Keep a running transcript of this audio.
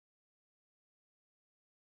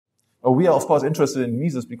We are, of course, interested in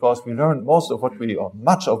Mises because we learn much of what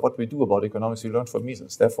we do about economics, we learn from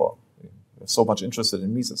Mises. Therefore, we're so much interested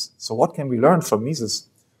in Mises. So what can we learn from Mises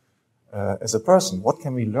as a person? What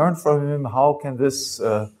can we learn from him? How can this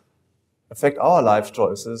affect our life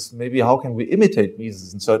choices? Maybe how can we imitate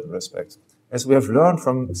Mises in certain respects? As we have learned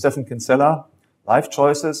from Stephen Kinsella, life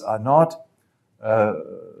choices are not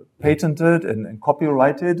patented and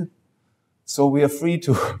copyrighted. So we are free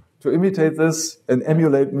to imitate this and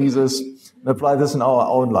emulate Mises and apply this in our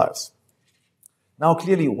own lives. Now,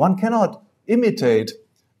 clearly, one cannot imitate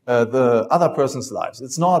the other person's lives.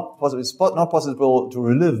 It's not possible to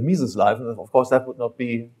relive Mises' life, and of course, that would not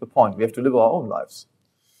be the point. We have to live our own lives.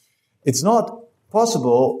 It's not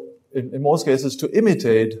possible, in most cases, to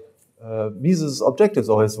imitate Mises' objectives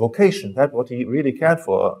or his vocation, that what he really cared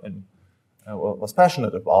for and was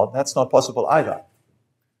passionate about. That's not possible either.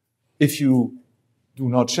 If you do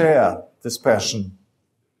not share this passion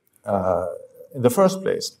in the first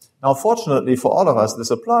place. Now, fortunately for all of us, this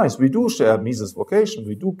applies. We do share Mises' vocation.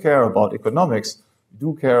 We do care about economics. We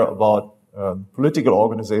do care about political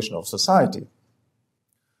organization of society.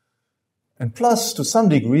 And plus, to some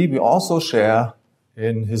degree, we also share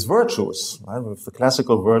in his virtues, right? With the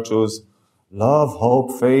classical virtues, love,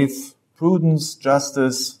 hope, faith, prudence,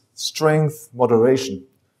 justice, strength, moderation.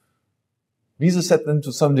 Mises had them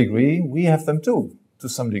to some degree. We have them too, to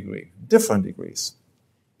some degree, different degrees.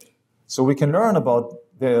 So we can learn about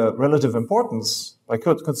their relative importance by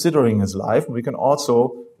considering his life. We can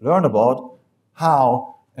also learn about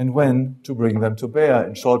how and when to bring them to bear.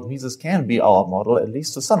 In short, Mises can be our model, at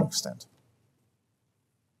least to some extent.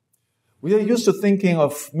 We are used to thinking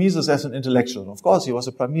of Mises as an intellectual. Of course, he was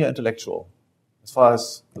a premier intellectual. As far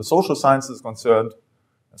as the social sciences is concerned,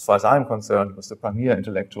 as far as I'm concerned, he was the premier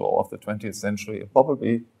intellectual of the 20th century, and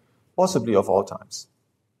possibly of all times.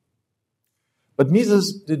 But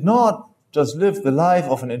Mises did not just live the life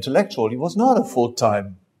of an intellectual. He was not a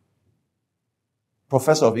full-time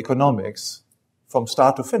professor of economics from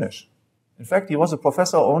start to finish. In fact, he was a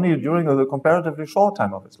professor only during a comparatively short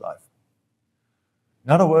time of his life. In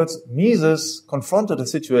other words, Mises confronted a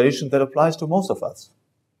situation that applies to most of us.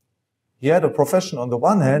 He had a profession on the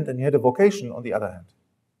one hand, and he had a vocation on the other hand.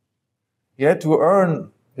 He had to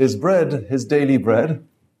earn his bread, his daily bread,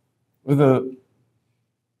 with an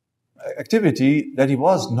activity that he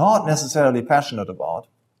was not necessarily passionate about.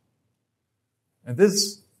 And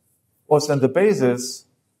this was then the basis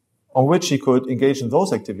on which he could engage in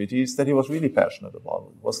those activities that he was really passionate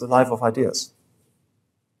about. It was the life of ideas.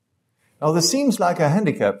 Now, this seems like a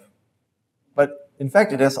handicap, but in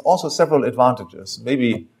fact, it has also several advantages.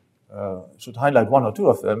 Maybe I should highlight one or two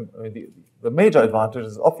of them. I mean, the major advantage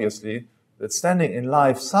is obviously that standing in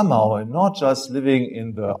life somehow and not just living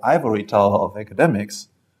in the ivory tower of academics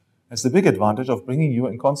has the big advantage of bringing you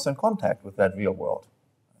in constant contact with that real world.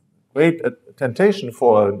 Great temptation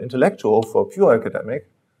for an intellectual, for a pure academic,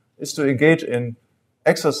 is to engage in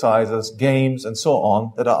exercises, games, and so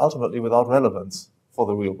on that are ultimately without relevance for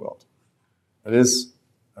the real world. That is,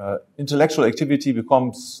 intellectual activity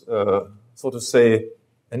becomes, so to say,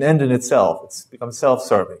 an end in itself. It becomes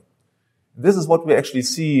self-serving. This is what we actually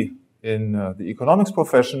see in the economics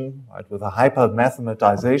profession, right, with a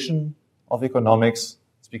hyper-mathematization of economics.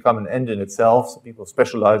 It's become an end in itself. So people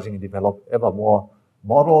specializing and develop ever more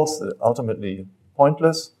models that are ultimately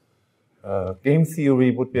pointless. Game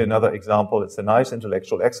theory would be another example. It's a nice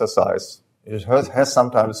intellectual exercise. It has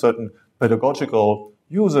sometimes certain pedagogical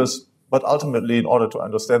uses, but ultimately, in order to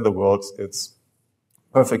understand the world, it's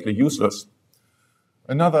perfectly useless.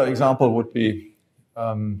 Another example would be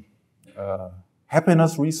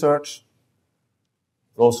happiness research.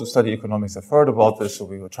 Those who study economics have heard about this. So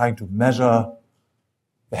we were trying to measure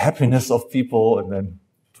the happiness of people and then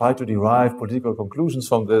try to derive political conclusions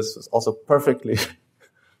from this. It's also perfectly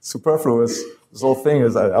superfluous. This whole thing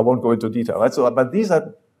is, I won't go into detail, right? So, but these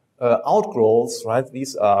are outgrowths, right?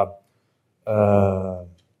 These are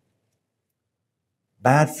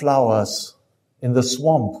bad flowers in the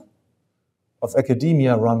swamp of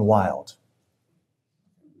academia run wild.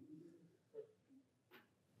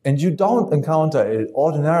 And you don't encounter it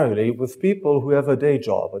ordinarily with people who have a day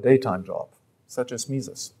job, a daytime job, such as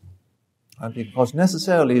Mises. And because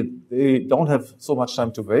necessarily they don't have so much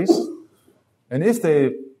time to waste. And if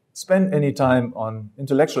they spend any time on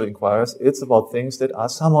intellectual inquiries, it's about things that are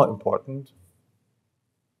somewhat important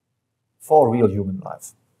for real human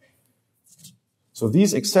life. So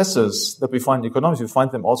these excesses that we find in economics, we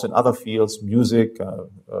find them also in other fields, music,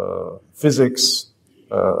 physics,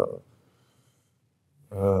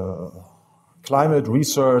 climate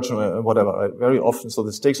research, whatever, right? Very often, so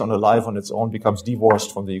this takes on a life on its own, becomes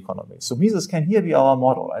divorced from the economy. So Mises can here be our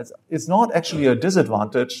model. Right? It's not actually a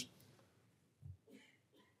disadvantage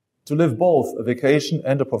to live both a vacation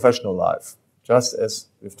and a professional life. Just as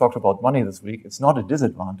we've talked about money this week, it's not a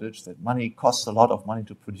disadvantage that money costs a lot of money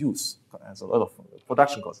to produce. It has a lot of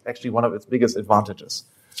production costs. Actually, one of its biggest advantages.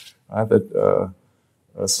 Right? That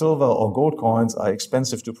silver or gold coins are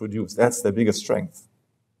expensive to produce. That's their biggest strength.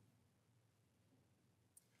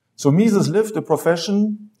 So Mises lived a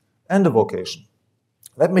profession and a vocation.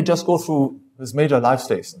 Let me just go through his major life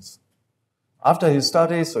stations. After his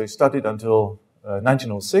studies, so he studied until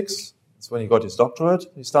 1906, that's when he got his doctorate,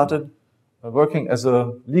 he started working as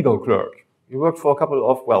a legal clerk. He worked for a couple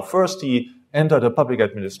of, well, first he entered the public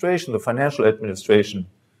administration, the financial administration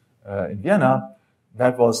in Vienna.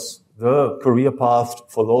 That was the career path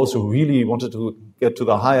for those who really wanted to get to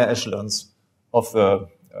the higher echelons of the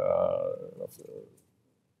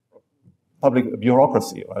public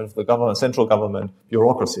bureaucracy, right? Of the government, central government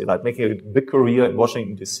bureaucracy, like making a big career in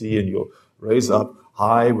Washington, D.C., and you raise up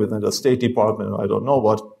high within the State Department, I don't know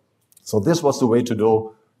what. So this was the way to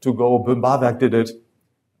go. Böhm-Bawerk did it,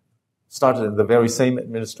 started in the very same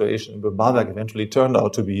administration. Böhm-Bawerk eventually turned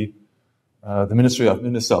out to be the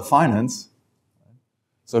Minister of Finance.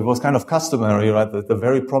 So it was kind of customary, right, that the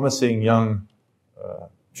very promising young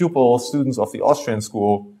pupils, students of the Austrian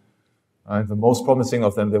school, the most promising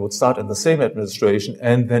of them, they would start in the same administration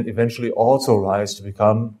and then eventually also rise to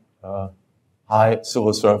become a high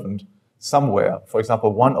civil servant somewhere. For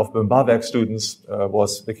example, one of Böhm-Bawerk's students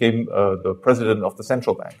became the president of the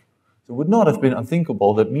central bank. So it would not have been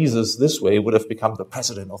unthinkable that Mises this way would have become the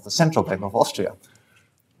president of the Central Bank of Austria,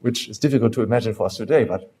 which is difficult to imagine for us today.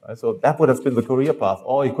 But so that would have been the career path,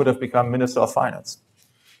 or he could have become Minister of Finance.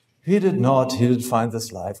 He did not. He did find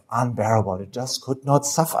this life unbearable. It just could not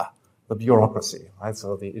suffer the bureaucracy, right?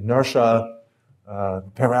 So the inertia,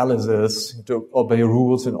 paralysis, to obey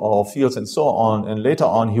rules in all fields and so on. And later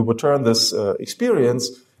on, he would turn this experience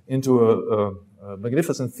into a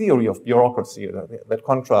magnificent theory of bureaucracy that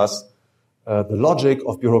contrasts the logic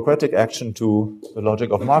of bureaucratic action to the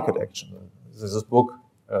logic of market action. This is his book,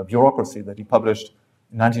 Bureaucracy, that he published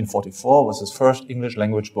in 1944, was his first English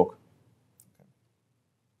language book.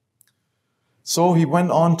 So he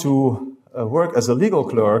went on to work as a legal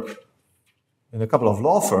clerk in a couple of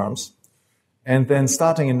law firms. And then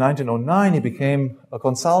starting in 1909, he became a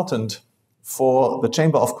consultant for the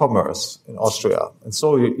Chamber of Commerce in Austria. And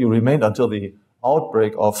so he remained until the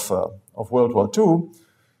outbreak of World War II.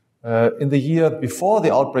 In the year before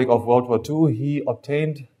the outbreak of World War II, he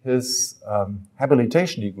obtained his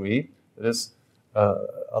habilitation degree, that is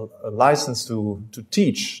a license to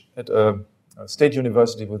teach at a state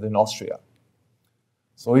university within Austria.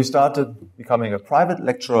 So he started becoming a private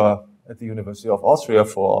lecturer at the University of Austria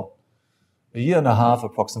for a year and a half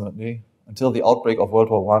approximately, until the outbreak of World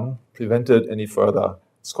War I prevented any further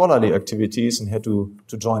scholarly activities and had to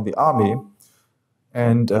join the army.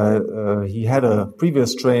 And he had a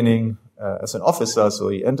previous training as an officer, so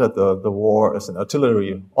he entered the war as an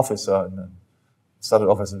artillery officer and then started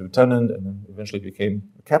off as a lieutenant and then eventually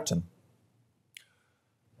became a captain.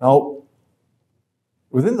 Now,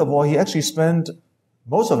 within the war, he actually spent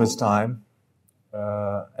most of his time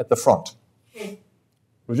at the front,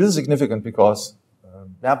 which is significant because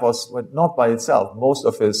that was not by itself. Most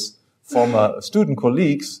of his former student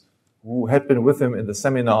colleagues who had been with him in the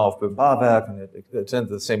seminar of Böhm-Bawerk and had attended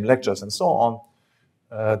the same lectures and so on,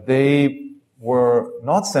 they were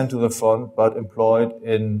not sent to the front but employed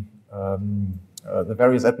in the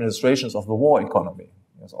various administrations of the war economy.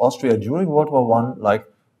 Yes, Austria during World War I, like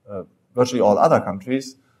virtually all other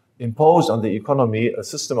countries, imposed on the economy a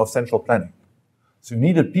system of central planning. So you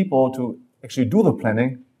needed people to actually do the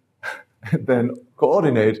planning and then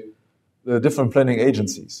coordinate the different planning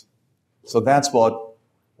agencies. So that's what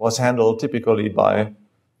was handled typically by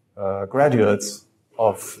graduates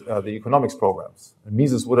of the economics programs. And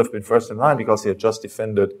Mises would have been first in line because he had just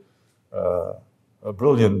defended a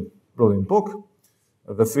brilliant book,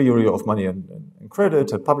 The Theory of Money and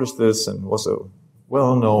Credit, had published this and was a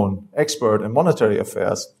well-known expert in monetary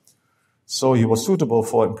affairs. So he was suitable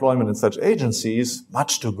for employment in such agencies,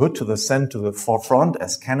 much too good to be sent to the forefront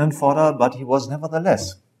as cannon fodder, but he was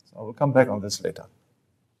nevertheless. So I will come back on this later.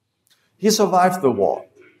 He survived the war.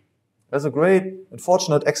 That's a great and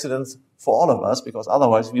fortunate accident for all of us, because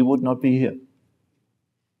otherwise we would not be here.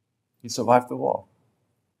 He survived the war.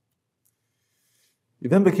 He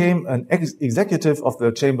then became an executive of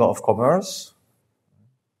the Chamber of Commerce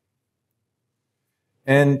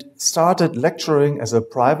and started lecturing as a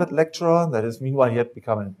private lecturer. That is, meanwhile, he had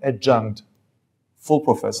become an adjunct full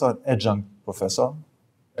professor, an adjunct professor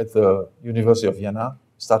at the University of Vienna,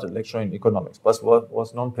 started lecturing in economics, but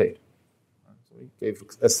was non-paid. So he gave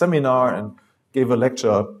a seminar and gave a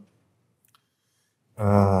lecture,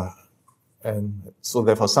 and so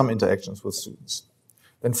therefore some interactions with students.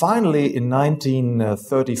 Then finally, in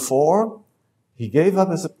 1934, he gave up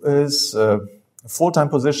his full-time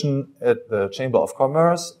position at the Chamber of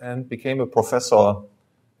Commerce and became a professor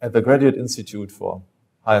at the Graduate Institute for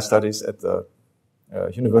Higher Studies at the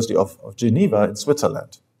University of Geneva in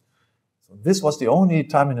Switzerland. So this was the only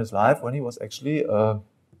time in his life when he was actually a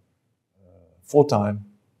full-time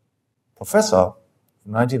professor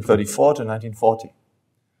from 1934 to 1940.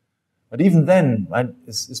 But even then, right,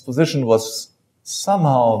 his position was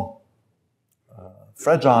somehow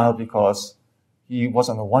fragile because he was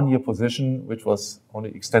on a one-year position, which was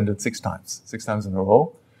only extended six times in a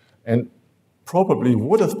row, and probably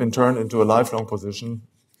would have been turned into a lifelong position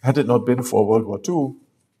had it not been for World War II.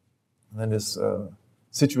 And then his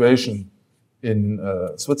situation in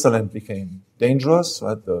Switzerland became dangerous.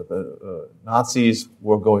 Right? The Nazis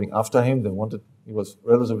were going after him. He was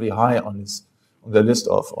relatively high on their list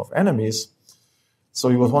of enemies. So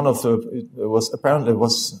he was it was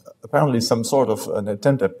apparently some sort of an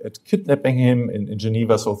attempt at kidnapping him in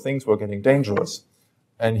Geneva, so things were getting dangerous.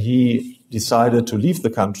 And he decided to leave the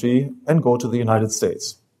country and go to the United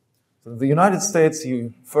States. So in the United States,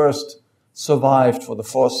 he first survived for the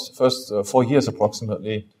first 4 years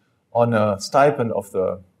approximately on a stipend of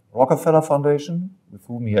the Rockefeller Foundation, with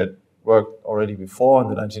whom he had worked already before in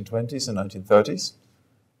the 1920s and 1930s.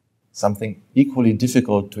 Something equally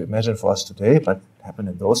difficult to imagine for us today, but it happened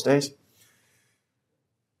in those days.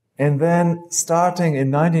 And then, starting in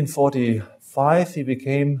 1945, he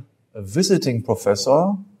became a visiting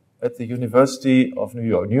professor at the University of New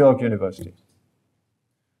York University.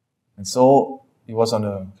 And so, he was on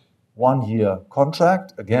a one-year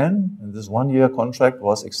contract again, and this one-year contract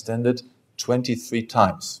was extended 23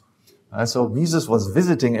 times. And so, Mises was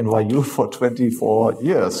visiting NYU for 24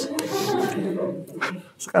 years.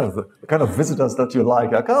 It's the kind of visitors that you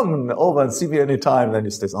like. Come over and see me anytime. Then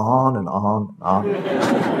he stays on and on and on.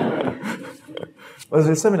 Well,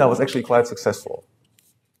 the seminar was actually quite successful.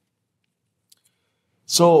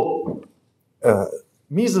 So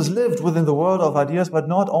Mises lived within the world of ideas, but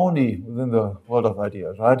not only within the world of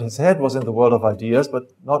ideas, right? His head was in the world of ideas,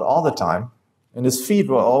 but not all the time. And his feet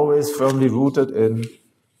were always firmly rooted in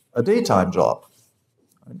a daytime job.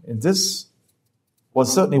 And this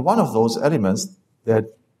was certainly one of those elements that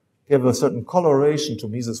give a certain coloration to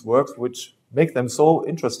Mises' works, which make them so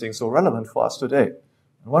interesting, so relevant for us today.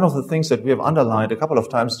 And one of the things that we have underlined a couple of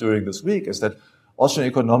times during this week is that Austrian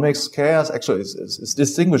economics is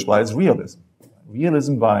distinguished by its realism.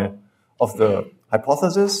 Realism of the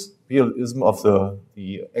hypothesis, realism of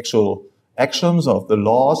the actual actions of the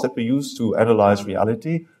laws that we use to analyze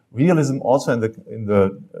reality, realism also in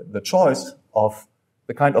the choice of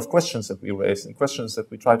the kind of questions that we raise and questions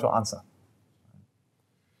that we try to answer.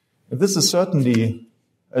 And this is certainly,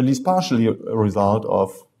 at least partially, a result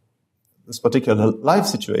of this particular life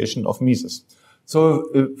situation of Mises. So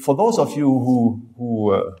for those of you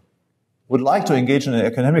who would like to engage in an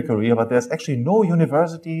academic career, but there's actually no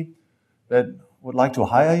university that would like to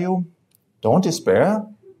hire you, don't despair.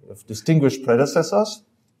 You have distinguished predecessors.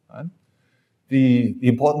 Right? The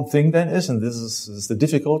important thing then is, and this is the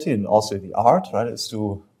difficulty and also the art, right, is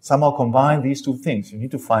to somehow combine these two things. You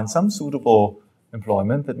need to find some suitable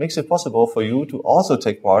employment that makes it possible for you to also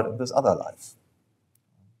take part in this other life.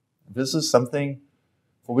 This is something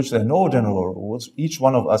for which there are no general rules. Each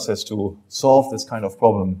one of us has to solve this kind of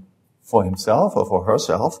problem for himself or for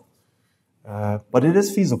herself, but it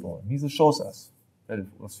is feasible. Mises shows us that it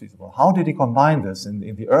was feasible. How did he combine this in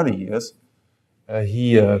the early years?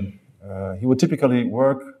 He would typically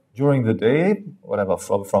work during the day, whatever,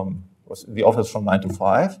 from the office from 9 to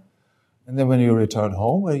 5. And then when he returned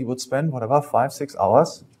home, he would spend, 5-6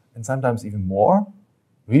 hours, and sometimes even more,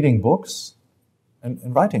 reading books and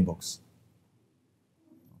writing books.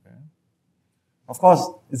 Okay. Of course,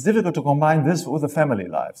 it's difficult to combine this with a family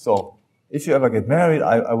life. So if you ever get married,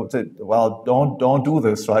 I would say, well, don't do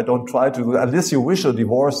this, right? Don't try to do that, unless you wish a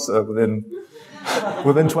divorce within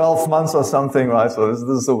 12 months or something, right? So this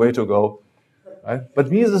is the way to go. Right?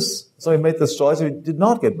 But Mises, so he made this choice. He did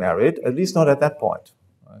not get married, at least not at that point.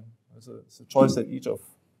 It's a choice that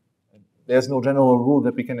there's no general rule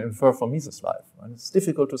that we can infer from Mises' life. Right? It's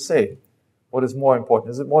difficult to say what is more important.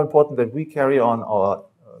 Is it more important that we carry on our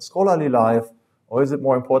scholarly life, or is it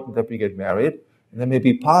more important that we get married and then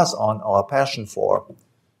maybe pass on our passion for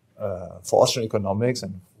Austrian economics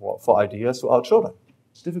and for ideas to our children?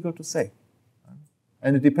 It's difficult to say. Right?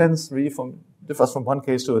 And it differs from one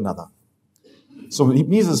case to another. So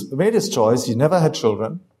Mises made his choice. He never had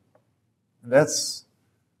children. And that's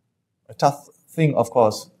a tough thing, of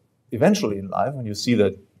course, eventually in life, when you see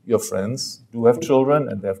that your friends do have children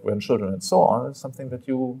and they have grandchildren and so on. It's something that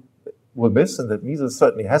you will miss, and that Mises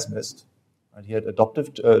certainly has missed. And he had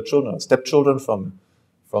adoptive children, stepchildren from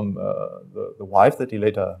the wife that he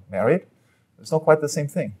later married. It's not quite the same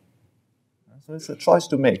thing. So it's a choice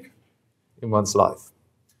to make in one's life.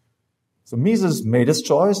 So Mises made his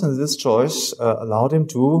choice, and this choice allowed him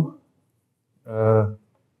to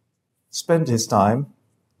spend his time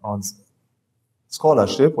on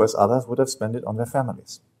scholarship, whereas others would have spent it on their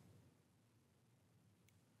families.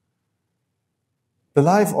 The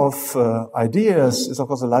life of ideas is, of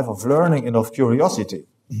course, a life of learning and of curiosity.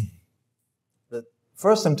 The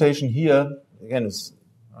first temptation here, again, is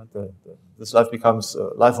this life becomes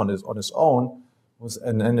life on its own, was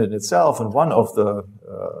an end in itself, and one of the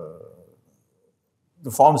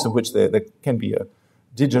forms in which there can be a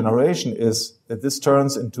degeneration is that this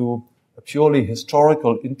turns into a purely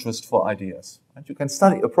historical interest for ideas. And you can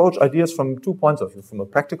approach ideas from 2 points of view. From a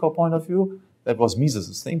practical point of view, that was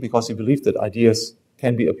Mises' thing, because he believed that ideas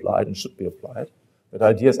can be applied and should be applied, that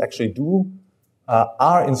ideas actually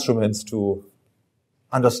are instruments to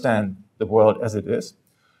understand the world as it is.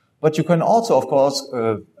 But you can also, of course,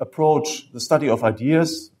 approach the study of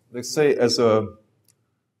ideas, let's say, as a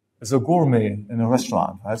gourmet in a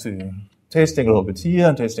restaurant. Right? So you're tasting a little bit here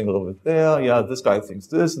and tasting a little bit there. Yeah, this guy thinks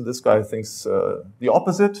this and this guy thinks the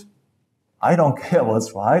opposite. I don't care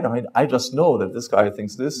what's right. I mean, I just know that this guy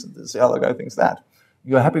thinks this and this other guy thinks that.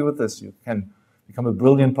 You're happy with this. You can become a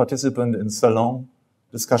brilliant participant in salon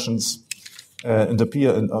discussions and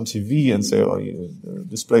appear on TV and say, you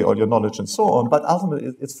display all your knowledge and so on. But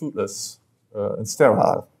ultimately, it's fruitless and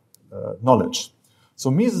sterile knowledge. So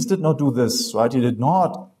Mises did not do this, right? He did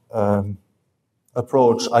not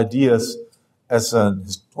approach ideas as an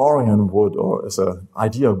historian would or as an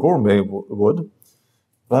idea gourmet would,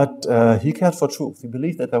 but he cared for truth. He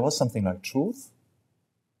believed that there was something like truth.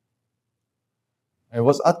 And it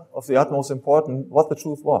was of the utmost important what the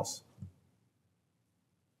truth was.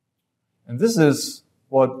 And this is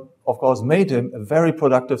what, of course, made him a very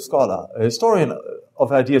productive scholar. A historian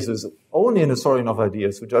of ideas is only an historian of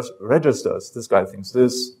ideas who just registers, this guy thinks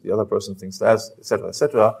this, the other person thinks that, etc.,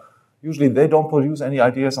 etc. Usually they don't produce any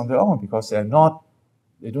ideas on their own because they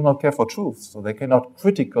do not care for truth, so they cannot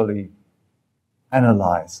critically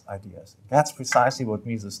analyze ideas. That's precisely what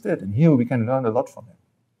Mises did, and here we can learn a lot from him.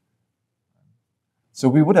 So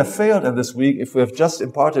we would have failed in this week if we have just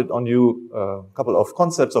imparted on you a couple of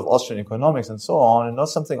concepts of Austrian economics and so on, and not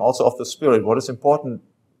something also of the spirit. What is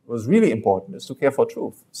really important is to care for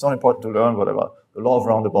truth. It's not important to learn whatever the law of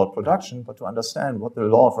roundabout production, but to understand what the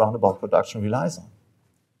law of roundabout production relies on.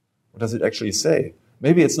 What does it actually say?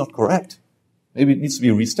 Maybe it's not correct. Maybe it needs to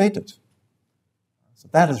be restated. So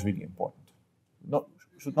that is really important.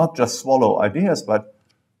 Should not just swallow ideas, but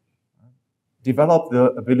develop the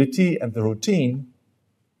ability and the routine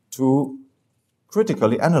to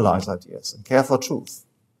critically analyze ideas and care for truth.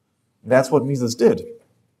 And that's what Mises did.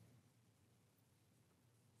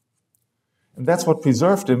 And that's what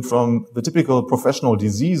preserved him from the typical professional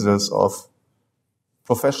diseases of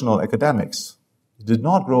professional academics. He did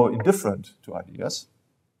not grow indifferent to ideas.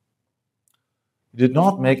 He did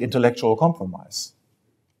not make intellectual compromise.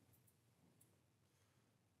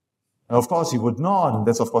 And of course, he would not, and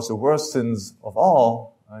that's of course the worst sins of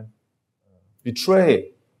all, right, betray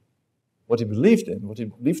what he believed in, what he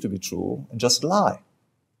believed to be true, and just lie.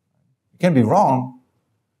 He can be wrong,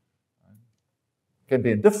 can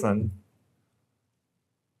be indifferent,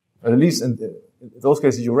 but at least in those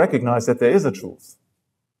cases you recognize that there is a truth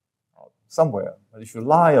somewhere. But if you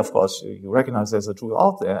lie, of course, you recognize there's a truth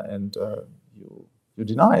out there, and you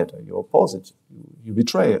deny it, you oppose it, you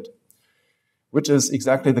betray it, which is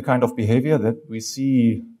exactly the kind of behavior that we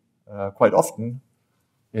see quite often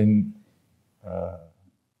in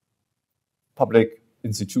public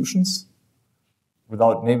institutions,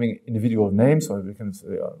 without naming individual names, or we can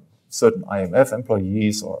say certain IMF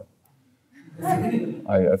employees, or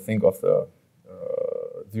I think of the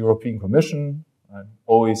European Commission, and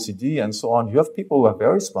OECD, and so on. You have people who are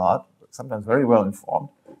very smart, sometimes very well informed.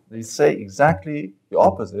 They say exactly the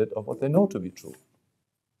opposite of what they know to be true.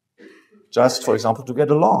 Just, for example, to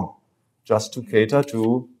get along, just to cater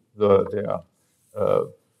to their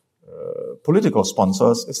political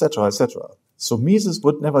sponsors, etc., etc. So Mises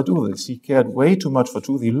would never do this. He cared way too much for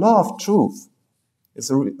truth. He loved truth.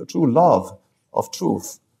 It's a true love of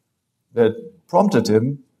truth that prompted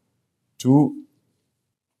him to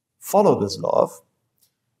follow this love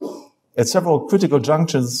at several critical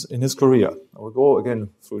junctions in his career. I will go again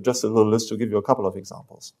through just a little list to give you a couple of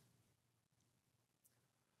examples.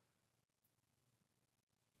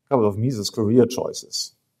 A couple of Mises' career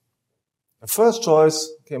choices. The first choice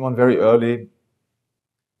came on very early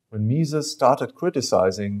when Mises started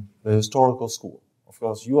criticizing the historical school. Of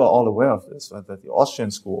course, you are all aware of this, right, that the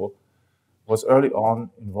Austrian school was early on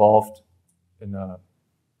involved in a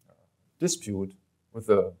dispute with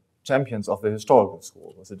the champions of the historical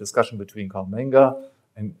school. It was a discussion between Karl Menger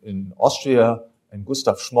in Austria and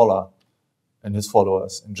Gustav Schmoller and his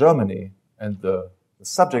followers in Germany. And the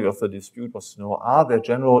subject of the dispute was to know, are there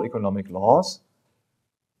general economic laws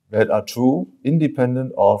that are true,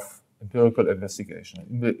 independent of empirical investigation,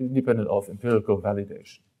 independent of empirical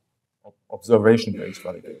validation, observation-based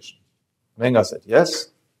validation? Menger said yes,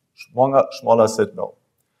 Schmoller said no.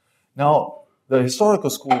 Now, the historical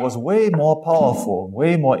school was way more powerful,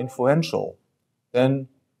 way more influential than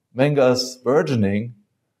Menger's burgeoning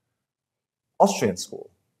Austrian school.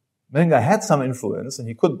 Menger had some influence, and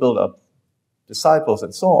he could build up disciples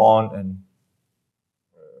and so on, and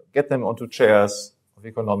get them onto chairs of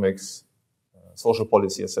economics, social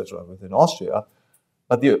policy, etc. within Austria.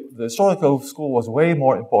 But the historical school was way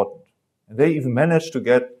more important. And they even managed to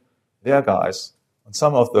get their guys on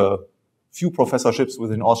some of the few professorships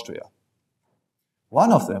within Austria.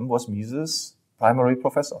 One of them was Mises' primary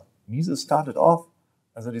professor. Mises started off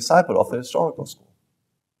as a disciple of the historical school.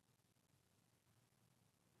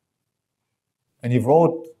 And he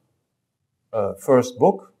wrote a first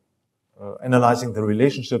book analyzing the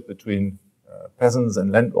relationship between peasants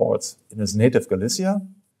and landlords in his native Galicia,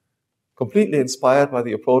 completely inspired by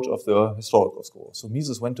the approach of the historical school. So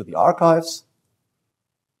Mises went to the archives.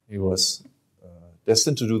 He was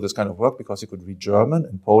destined to do this kind of work because he could read German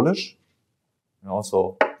and Polish, and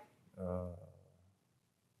also,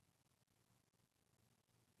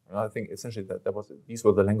 I think essentially these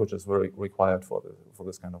were the languages were required for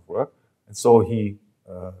this kind of work. And so he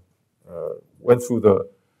went through the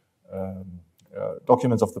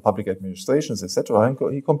documents of the public administrations, etc., and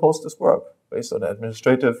he composed this work based on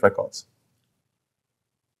administrative records.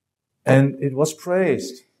 And it was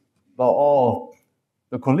praised by all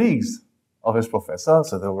the colleagues of his professor.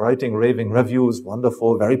 So they were writing raving reviews,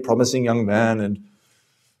 wonderful, very promising young man. And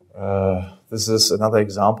this is another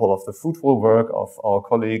example of the fruitful work of our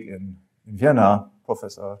colleague in Vienna,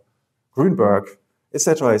 Professor Grünberg,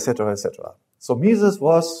 etc., etc., etc. So Mises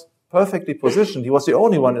was perfectly positioned. He was the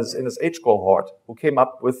only one in his age cohort who came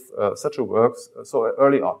up with such a work so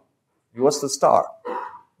early on. He was the star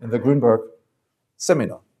in the Grünberg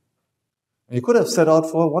seminar. And he could have set out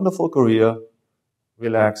for a wonderful career,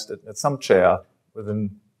 relaxed at some chair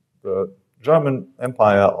within the German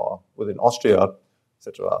Empire or within Austria,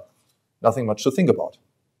 etc. Nothing much to think about.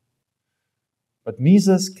 But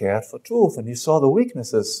Mises cared for truth, and he saw the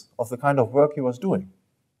weaknesses of the kind of work he was doing.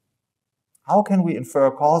 How can we infer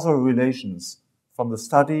causal relations from the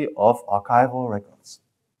study of archival records?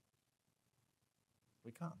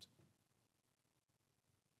 We can't.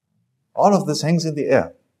 All of this hangs in the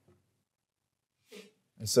air.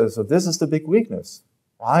 And so this is the big weakness.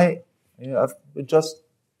 Why? I've been just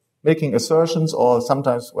making assertions, or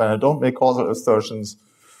sometimes when I don't make causal assertions,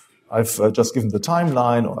 I've just given the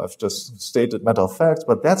timeline, or I've just stated matter of facts,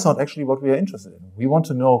 but that's not actually what we are interested in. We want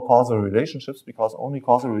to know causal relationships because only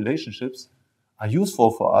causal relationships are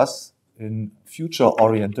useful for us in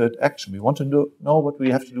future-oriented action. We want to know what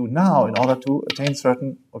we have to do now in order to attain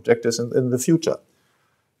certain objectives in the future.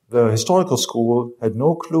 The historical school had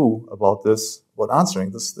no clue about this, about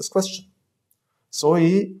answering this question. So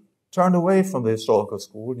he turned away from the historical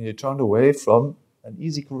school, and he turned away from an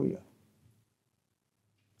easy career.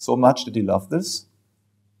 So much did he love this,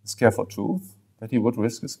 his care for truth, that he would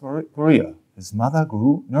risk his career. His mother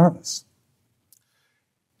grew nervous.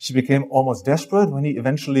 She became almost desperate when he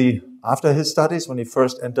eventually, after his studies, when he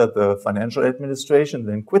first entered the financial administration,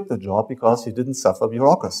 then quit the job because he didn't suffer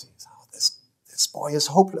bureaucracy. Oh, this boy is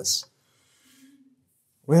hopeless.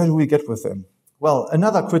 Where do we get with him? Well,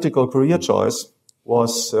 another critical career choice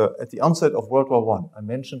was at the onset of World War I. I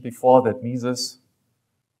mentioned before that Mises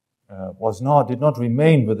did not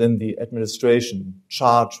remain within the administration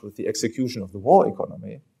charged with the execution of the war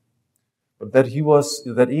economy, but that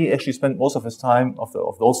he actually spent most of his time of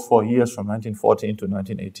those 4 years from 1914 to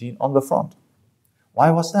 1918 on the front.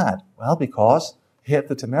 Why was that? Well, because he had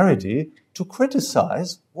the temerity to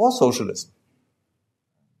criticize war socialism.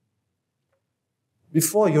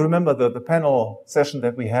 Before, you remember the panel session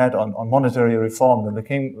that we had on monetary reform, and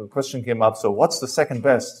the question came up, so what's the second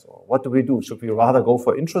best? What do we do? Should we rather go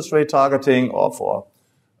for interest rate targeting or for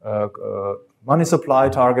money supply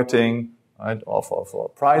targeting? right, or for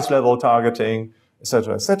price level targeting,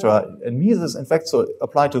 etc., etc. And Mises, in fact, so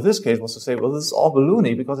applied to this case was to say, well, this is all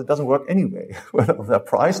baloney because it doesn't work anyway, whether they're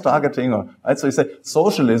price targeting or, right? So he said,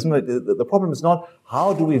 socialism, the problem is not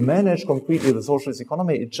how do we manage concretely the socialist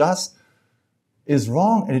economy, it just is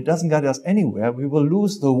wrong and it doesn't get us anywhere. We will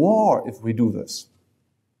lose the war if we do this.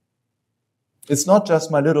 It's not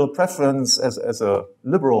just my little preference as a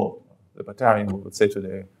libertarian, we would say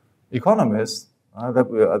today, economist,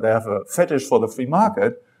 that they have a fetish for the free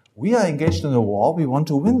market. We are engaged in a war, we want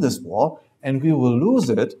to win this war, and we will lose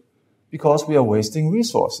it because we are wasting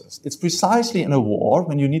resources. It's precisely in a war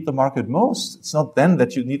when you need the market most. It's not then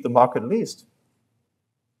that you need the market least.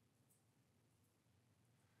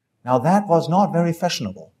 Now that was not very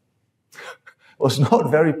fashionable. It was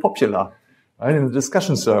not very popular, right, in the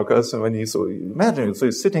discussion circles. And when so imagine, so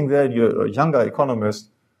you're sitting there, you're a younger economist,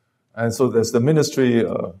 and so there's the ministry,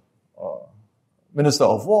 Minister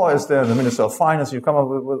of War is there, and the Minister of Finance, you come up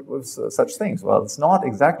with such things. Well, it's not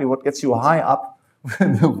exactly what gets you high up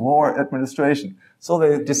in the war administration. So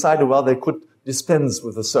they decided, well, they could dispense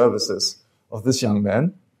with the services of this young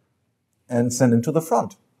man and send him to the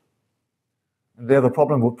front. And there the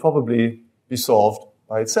problem would probably be solved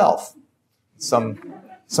by itself. Some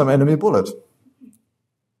enemy bullet.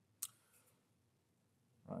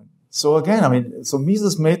 So again, I mean, so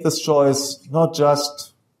Mises made this choice not just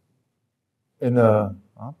in a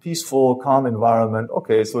peaceful, calm environment.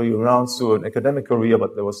 Okay, so he announced to an academic career,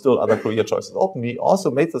 but there were still other career choices open. He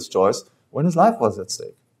also made this choice when his life was at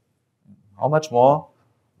stake. How much more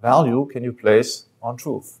value can you place on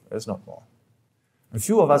truth? There's not more. And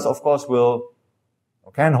few of us, of course, will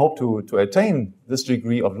or can hope to attain this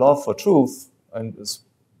degree of love for truth, and it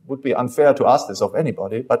would be unfair to ask this of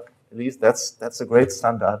anybody, but at least that's a great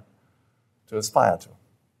standard to aspire to.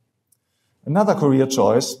 Another career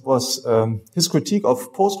choice was his critique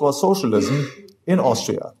of post-war socialism in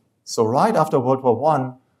Austria. So right after World War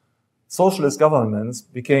I, socialist governments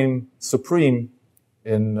became supreme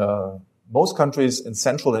in most countries in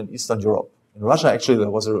Central and Eastern Europe. In Russia, actually, there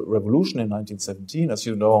was a revolution in 1917, as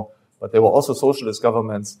you know, but there were also socialist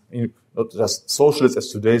governments, not just socialist as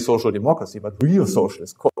today, social democracy, but real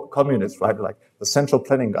socialist, communists, right? Like the central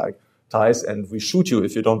planning guy ties, and we shoot you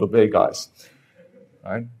if you don't obey, guys,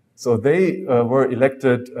 right? So they were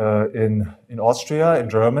elected in Austria, in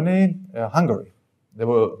Germany, Hungary. There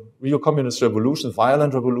were real communist revolutions,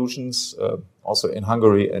 violent revolutions, also in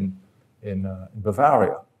Hungary and in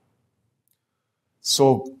Bavaria.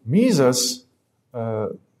 So Mises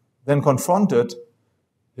then confronted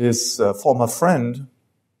his former friend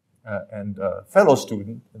and fellow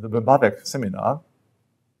student in the Barbek seminar,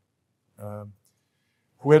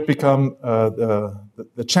 who had become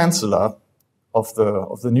the chancellor of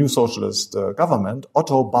the new socialist government,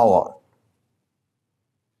 Otto Bauer.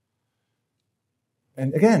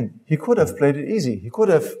 And again, he could have played it easy. He could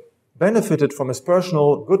have benefited from his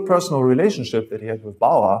good personal relationship that he had with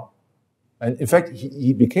Bauer. And in fact,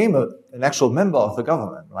 he became an actual member of the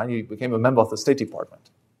government, right? He became a member of the State Department.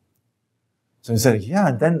 So he said, yeah,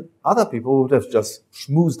 and then other people would have just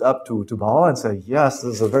schmoozed up to Bauer and said, yes,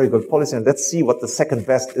 this is a very good policy, and let's see what the second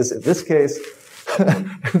best is in this case.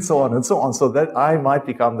 And so on and so on, so that I might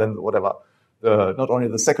become then whatever, not only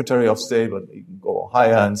the Secretary of State, but you can go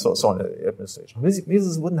higher and so on in the administration.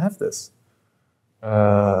 Mises wouldn't have this.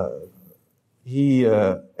 He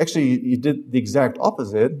did the exact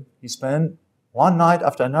opposite. He spent one night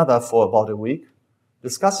after another for about a week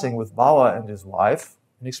discussing with Bauer and his wife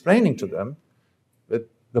and explaining to them that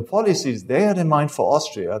the policies they had in mind for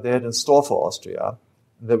Austria, they had in store for Austria,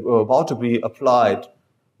 that were about to be applied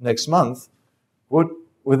next month, would,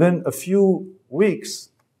 within a few weeks,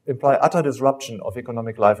 imply utter disruption of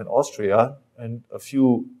economic life in Austria, and a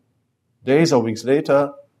few days or weeks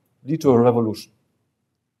later, lead to a revolution.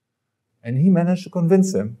 And he managed to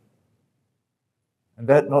convince him. And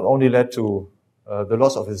that not only led to the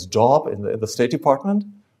loss of his job in the State Department,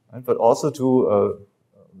 right, but also to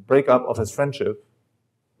breakup of his friendship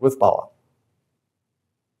with Bauer.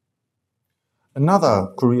 Another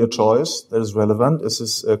career choice that is relevant is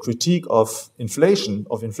his critique of inflation,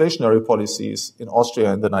 of inflationary policies in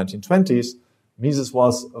Austria in the 1920s. Mises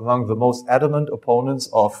was among the most adamant opponents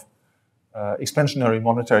of expansionary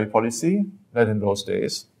monetary policy led in those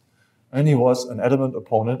days. And he was an adamant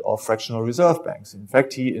opponent of fractional reserve banks. In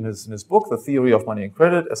fact, he, in his book, The Theory of Money and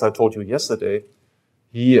Credit, as I told you yesterday,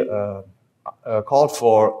 he called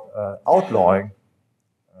for outlawing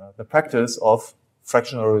the practice of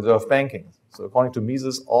fractional reserve banking. So according to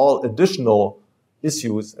Mises, all additional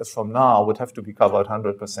issues as from now would have to be covered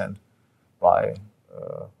 100% by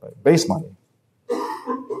base money.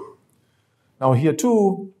 Now here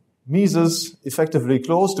too, Mises effectively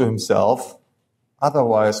closed to himself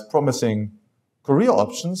otherwise promising career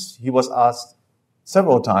options. He was asked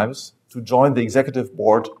several times to join the executive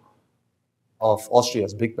board of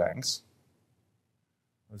Austria's big banks.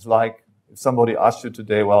 It's like if somebody asked you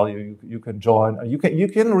today, well, you can join, you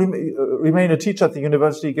can remain a teacher at the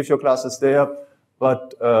university, give your classes there,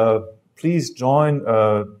 but please join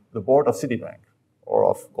the board of Citibank or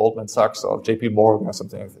of Goldman Sachs or JP Morgan or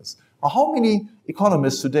something like this. Now, how many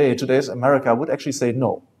economists today, today's America, would actually say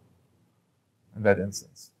no in that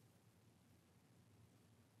instance?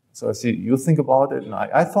 So I see you think about it, and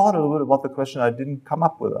I thought a little bit about the question. I didn't come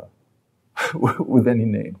up with with any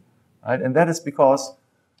name, right? And that is because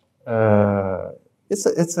it's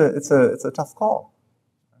a tough call,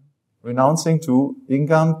 renouncing to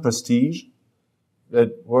income, prestige that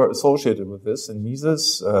were associated with this. And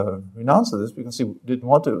Mises renounced this because he didn't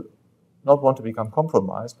not want to become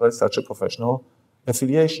compromised by such a professional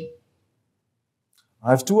affiliation.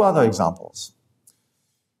 I have two other examples.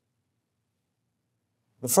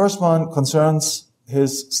 The first one concerns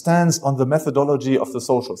his stance on the methodology of the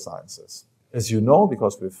social sciences. As you know,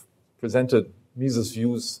 because we've presented Mises'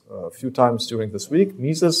 views a few times during this week,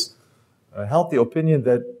 Mises held the opinion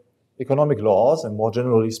that economic laws, and more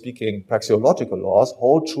generally speaking, praxeological laws,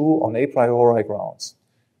 hold true on a priori grounds.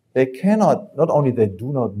 They cannot, not only they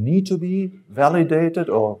do not need to be validated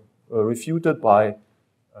or refuted by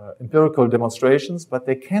empirical demonstrations, but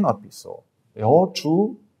they cannot be so. They hold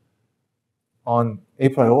true on a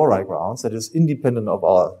priori grounds, that is independent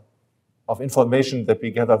of information that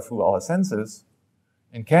we gather through our senses,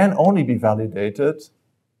 and can only be validated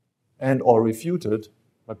and or refuted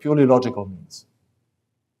by purely logical means.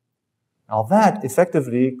 Now that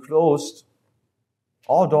effectively closed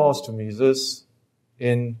all doors to Mises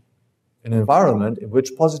in an environment in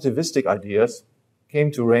which positivistic ideas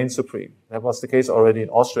came to reign supreme. That was the case already in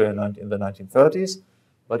Austria in the 1930s,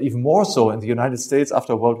 but even more so in the United States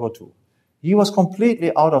after World War II. He was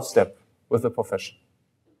completely out of step with the profession.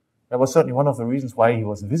 That was certainly one of the reasons why he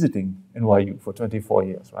was visiting NYU for 24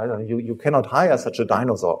 years, right? I mean, you cannot hire such a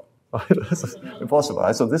dinosaur, right? It's impossible,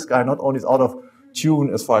 right? So this guy not only is out of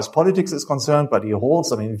tune as far as politics is concerned, but he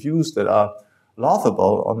holds, views that are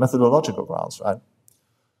laughable on methodological grounds, right?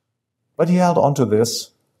 But he held on to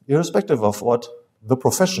this, irrespective of what the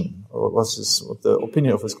profession or what the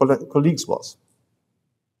opinion of his colleagues was.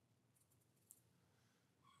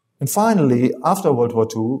 And finally, after World War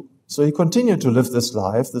II, so he continued to live this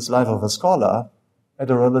life of a scholar,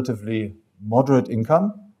 at a relatively moderate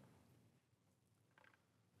income,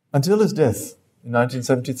 until his death in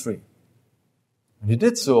 1973. And he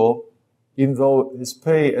did so, even though his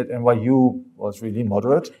pay at NYU was really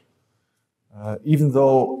moderate, even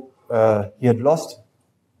though he had lost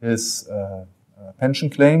his pension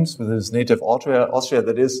claims with his native Austria,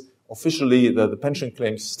 that is, officially, the pension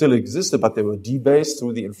claims still existed, but they were debased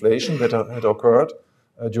through the inflation that had occurred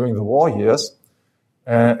during the war years,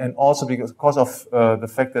 and also because of the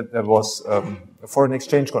fact that there was foreign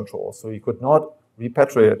exchange control, so he could not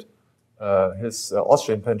repatriate his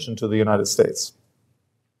Austrian pension to the United States.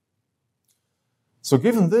 So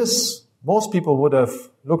given this, most people would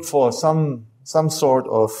have looked for some sort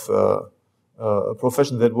of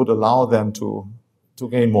profession that would allow them to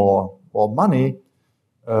gain more money,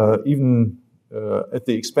 even at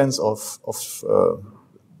the expense of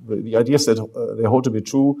the ideas that they hold to be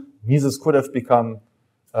true. Mises could have become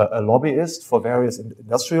a lobbyist for various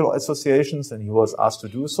industrial associations, and he was asked to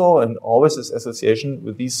do so, and always his association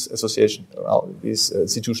with these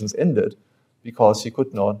institutions ended because he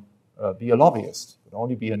could not be a lobbyist. He could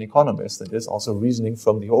only be an economist, that is, also reasoning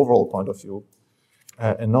from the overall point of view,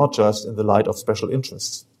 and not just in the light of special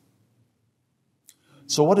interests.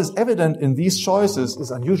 So what is evident in these choices is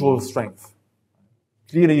unusual strength.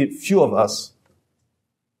 Clearly, few of us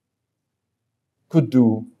could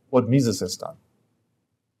do what Mises has done.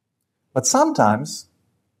 But sometimes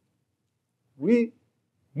we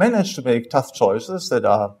manage to make tough choices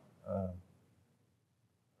that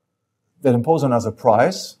impose on us a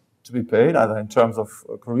price to be paid, either in terms of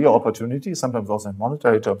career opportunities, sometimes also in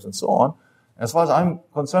monetary terms, and so on. As far as I'm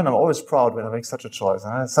concerned, I'm always proud when I make such a choice.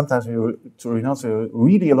 And sometimes to renounce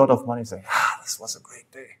really a lot of money, say, this was a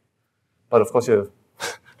great day. But of course, you're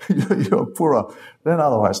poorer than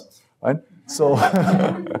otherwise, right? So,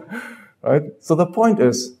 right? So the point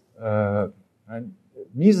is,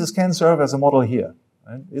 Mises can serve as a model here.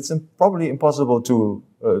 Right? It's probably impossible to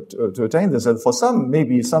attain this, and for some,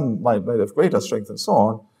 maybe some might have greater strength and so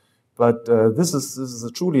on. But this is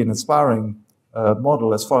a truly an inspiring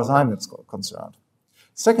model as far as I'm concerned.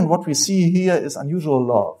 Second, what we see here is unusual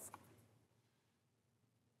love.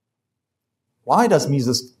 Why does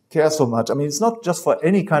Mises cares so much. I mean, it's not just for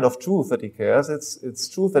any kind of truth that he cares. It's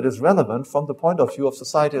truth that is relevant from the point of view of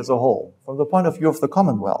society as a whole, from the point of view of the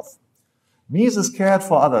Commonwealth. Mises cared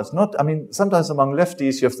for others. Sometimes among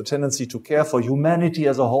lefties you have the tendency to care for humanity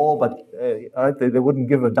as a whole, but they wouldn't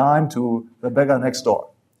give a dime to the beggar next door.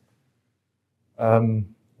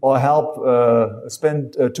 Or help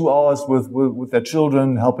spend 2 hours with their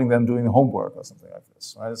children, helping them doing homework or something like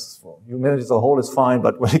this. Right? Humanity as a whole is fine,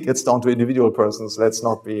 but when it gets down to individual persons, let's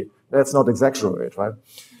not exaggerate, right?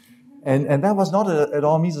 And that was not at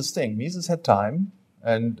all Mises' thing. Mises had time,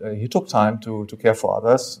 and he took time to care for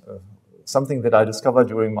others. Something that I discovered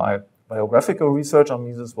during my biographical research on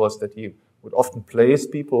Mises was that he would often place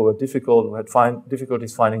people who had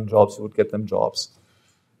difficulties finding jobs. He would get them jobs,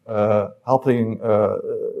 helping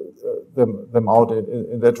them out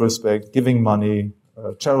in that respect, giving money,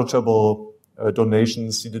 charitable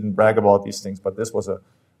donations. He didn't brag about these things, but this was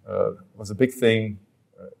a big thing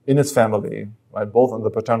in his family, right? Both on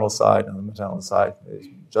the paternal side and the maternal side.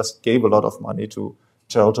 He just gave a lot of money to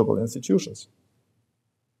charitable institutions.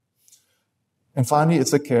 And finally,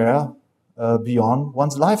 it's a care beyond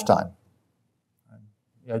one's lifetime.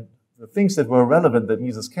 The things that were relevant that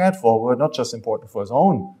Mises cared for were not just important for his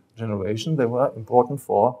own generation, they were important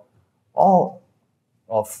for all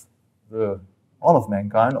of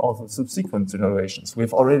mankind, all of the subsequent generations.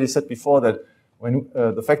 We've already said before that when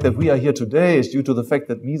the fact that we are here today is due to the fact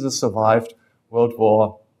that Mises survived World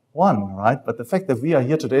War I, right? But the fact that we are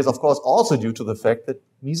here today is, of course, also due to the fact that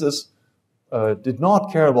Mises did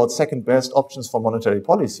not care about second-best options for monetary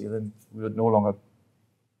policy. Then we would no longer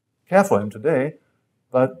care for him today,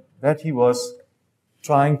 but that he was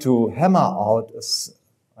trying to hammer out a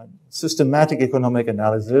systematic economic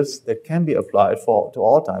analysis that can be applied to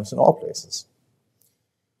all times and all places.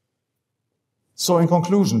 So in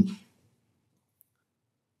conclusion,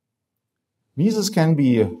 Mises can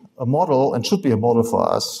be a model and should be a model for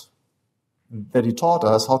us, that he taught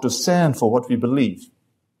us how to stand for what we believe.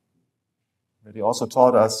 That he also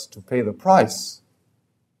taught us to pay the price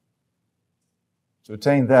to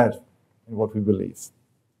attain that in what we believe.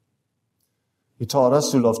 He taught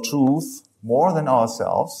us to love truth more than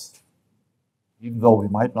ourselves, even though we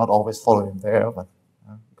might not always follow him there, but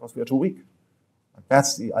because we are too weak.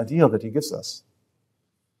 That's the ideal that he gives us.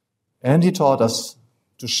 And he taught us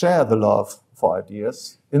to share the love for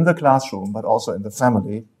ideas in the classroom, but also in the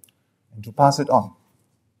family, and to pass it on.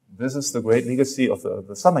 This is the great legacy of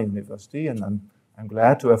the Summer University, and I'm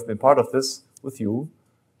glad to have been part of this with you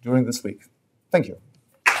during this week. Thank you.